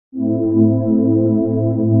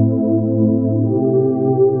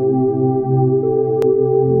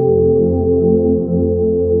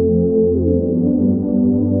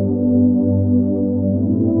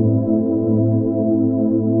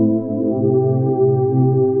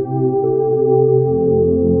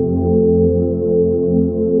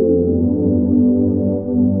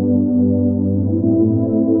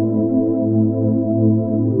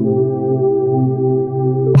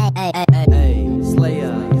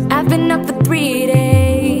I've been up for 3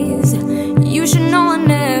 days. You should know I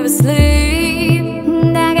never sleep.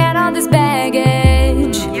 I got all this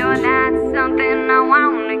baggage. You're not something I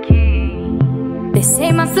wanna keep. They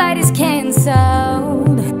say my flight is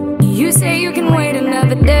cancelled. You say you can wait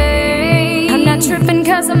another day. I'm not tripping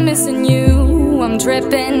cause I'm missing you. I'm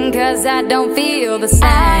tripping cause I don't feel the same.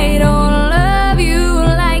 I don't love you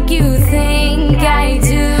like you think I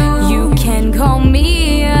do. You can call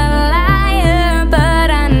me a liar, but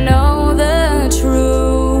I know the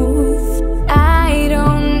truth. I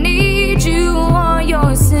don't need you or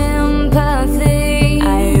your sympathy.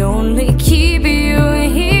 I only keep you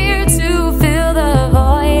here to fill the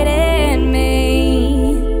void in me.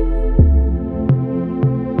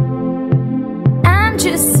 I'm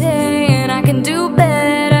just saying I can do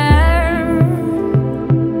better.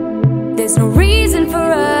 There's no reason for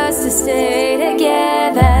us to stay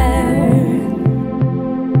together.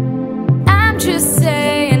 I'm just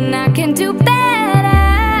saying I can do better.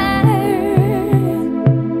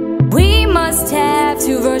 We must have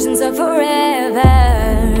 2 versions of forever.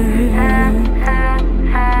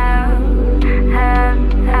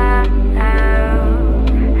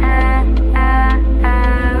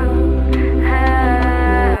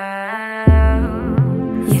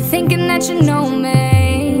 You're thinking that you know me,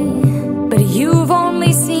 but you've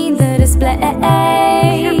only seen the display.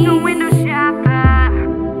 Just a window shopper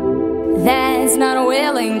That's not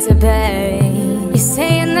willing to pay. You're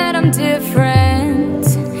saying that I'm different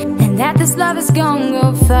and that this love is gonna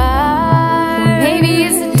go far. Well, maybe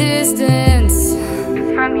it's the distance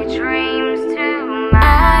from your dreams to mine.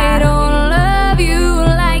 I don't love you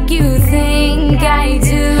like you think I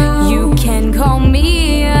do. You can call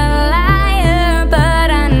me a liar,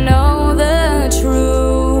 but I know the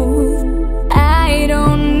truth. I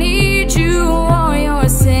don't need you or your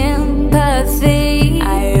sympathy.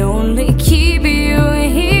 I only keep you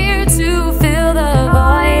here to fill the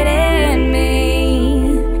void in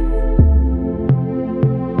me.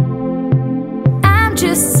 I'm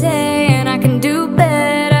just saying I can do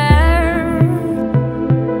better.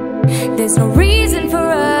 There's no reason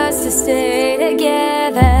for us to stay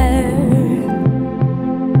together.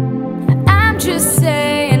 I'm just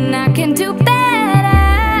saying I can do better.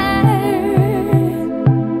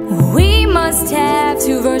 We must have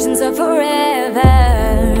 2 versions of forever.